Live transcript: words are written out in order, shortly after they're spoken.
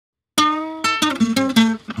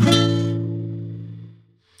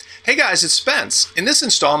guys, it's Spence. In this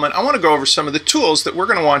installment, I want to go over some of the tools that we're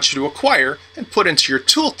going to want you to acquire and put into your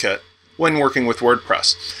toolkit when working with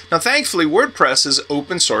WordPress. Now, thankfully, WordPress is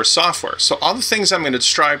open source software, so all the things I'm going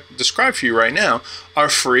to describe for you right now are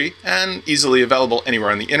free and easily available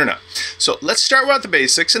anywhere on the internet. So let's start with the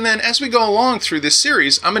basics, and then as we go along through this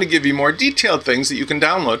series, I'm going to give you more detailed things that you can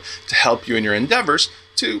download to help you in your endeavors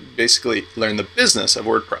to basically learn the business of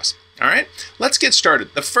WordPress. All right, let's get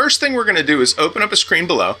started. The first thing we're going to do is open up a screen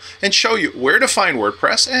below and show you where to find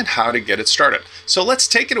WordPress and how to get it started. So let's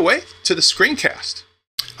take it away to the screencast.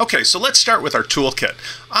 Okay, so let's start with our toolkit.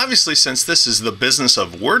 Obviously, since this is the business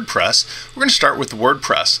of WordPress, we're going to start with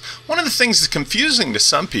WordPress. One of the things that's confusing to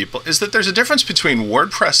some people is that there's a difference between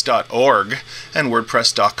WordPress.org and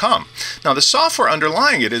WordPress.com. Now, the software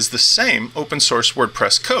underlying it is the same open source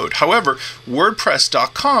WordPress code. However,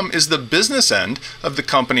 WordPress.com is the business end of the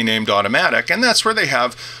company named Automatic, and that's where they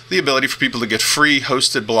have the ability for people to get free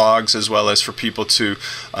hosted blogs as well as for people to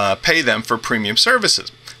pay them for premium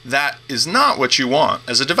services. That is not what you want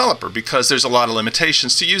as a developer because there's a lot of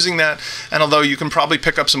limitations to using that, and although you can probably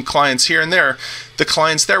pick up some clients here and there, the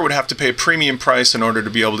clients there would have to pay a premium price in order to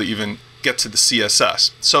be able to even get to the CSS.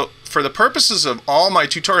 So for the purposes of all my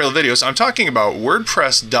tutorial videos, I'm talking about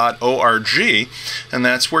WordPress.org, and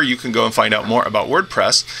that's where you can go and find out more about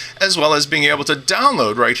WordPress, as well as being able to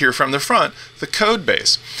download right here from the front the code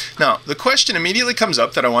base. Now, the question immediately comes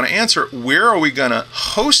up that I want to answer: where are we going to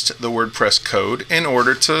host the WordPress code in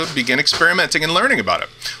order to begin experimenting and learning about it?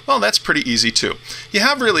 Well, that's pretty easy too. You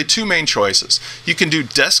have really two main choices. You can do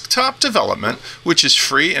desktop development, which is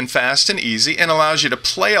free and fast and easy and allows you to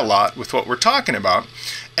play a lot with what we're talking about.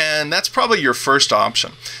 And that's probably your first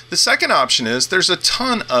option. The second option is there's a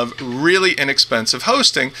ton of really inexpensive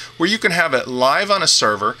hosting where you can have it live on a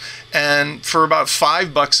server, and for about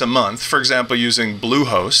 $5 a month, for example, using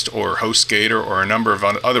Bluehost or HostGator or a number of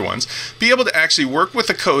other ones, be able to actually work with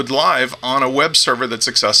the code live on a web server that's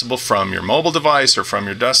accessible from your mobile device or from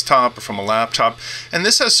your desktop or from a laptop. And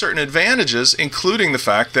this has certain advantages, including the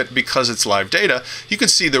fact that because it's live data, you can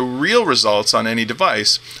see the real results on any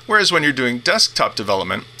device, whereas when you're doing desktop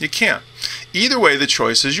development, you can't. Either way, the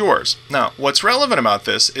choice is yours. Now, what's relevant about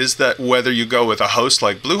this is that whether you go with a host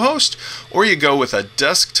like Bluehost or you go with a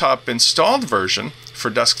desktop installed version for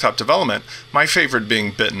desktop development, my favorite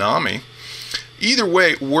being Bitnami, either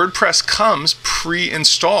way, WordPress comes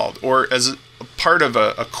pre-installed or as part of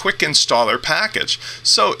a quick installer package.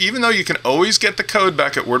 So even though you can always get the code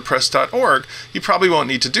back at WordPress.org, you probably won't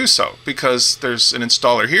need to do so because there's an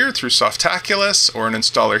installer here through Softaculous or an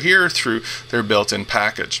installer here through their built-in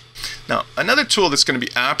package. Now, another tool that's going to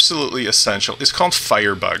be absolutely essential is called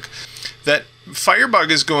Firebug. That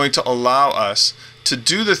Firebug is going to allow us to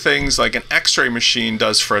do the things like an X-ray machine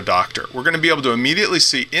does for a doctor. We're going to be able to immediately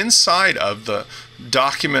see inside of the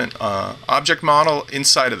document object model,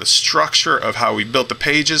 inside of the structure of how we built the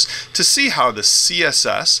pages, to see how the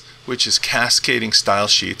CSS, which is cascading style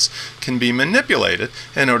sheets, can be manipulated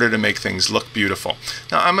in order to make things look beautiful.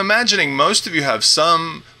 Now, I'm imagining most of you have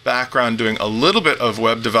some background doing a little bit of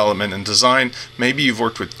web development and design. Maybe you've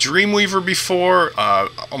worked with Dreamweaver before.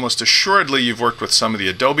 Almost assuredly you've worked with some of the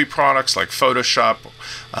Adobe products like Photoshop,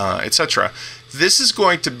 etc. This is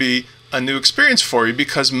going to be a new experience for you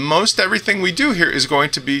because most everything we do here is going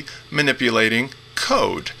to be manipulating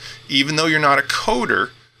code. Even though you're not a coder,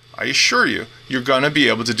 I assure you, you're going to be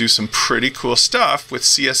able to do some pretty cool stuff with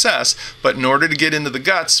CSS, but in order to get into the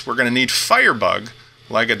guts, we're going to need Firebug,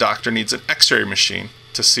 like a doctor needs an X-ray machine,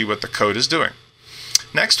 to see what the code is doing.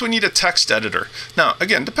 Next, we need a text editor. Now,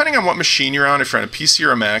 again, depending on what machine you're on, if you're on a PC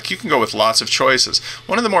or a Mac, you can go with lots of choices.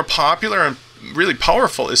 One of the more popular and really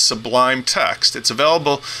powerful is Sublime Text. It's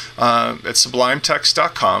available at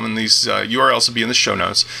sublimetext.com, and these URLs will be in the show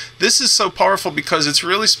notes. This is so powerful because it's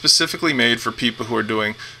really specifically made for people who are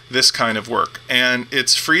doing this kind of work, and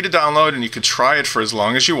it's free to download, and you can try it for as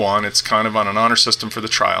long as you want. It's kind of on an honor system for the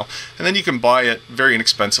trial, and then you can buy it very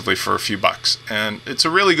inexpensively for a few bucks, and it's a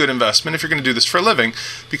really good investment if you're going to do this for a living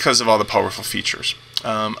because of all the powerful features.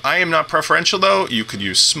 I am not preferential though. You could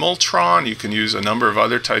use Smoltron, you can use a number of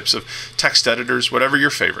other types of text editors, whatever your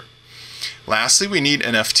favorite. Lastly, we need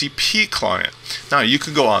an FTP client. Now, you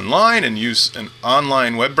could go online and use an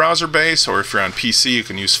online web browser base, or if you're on PC, you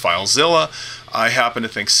can use FileZilla. I happen to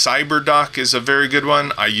think CyberDuck is a very good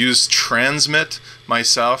one. I use Transmit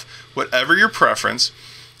myself. Whatever your preference,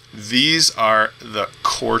 these are the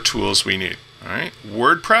core tools we need. All right?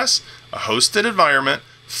 WordPress, a hosted environment,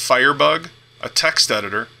 Firebug, a text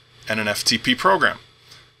editor, and an FTP program.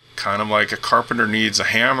 Kind of like a carpenter needs a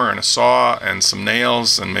hammer and a saw and some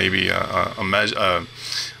nails and maybe a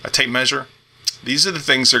tape measure. These are the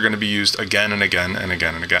things that are going to be used again and again and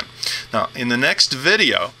again and again. Now, in the next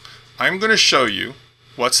video, I'm going to show you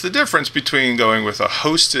what's the difference between going with a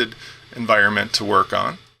hosted environment to work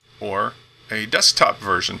on or a desktop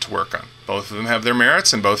version to work on. Both of them have their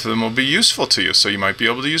merits and both of them will be useful to you, so you might be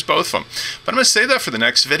able to use both of them. But I'm going to save that for the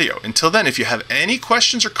next video. Until then, if you have any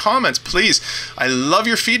questions or comments, please, I love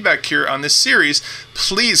your feedback here on this series.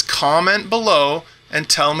 Please comment below and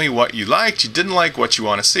tell me what you liked, you didn't like, what you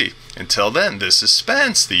want to see. Until then, this is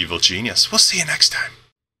Spence, the Evil Genius. We'll see you next time.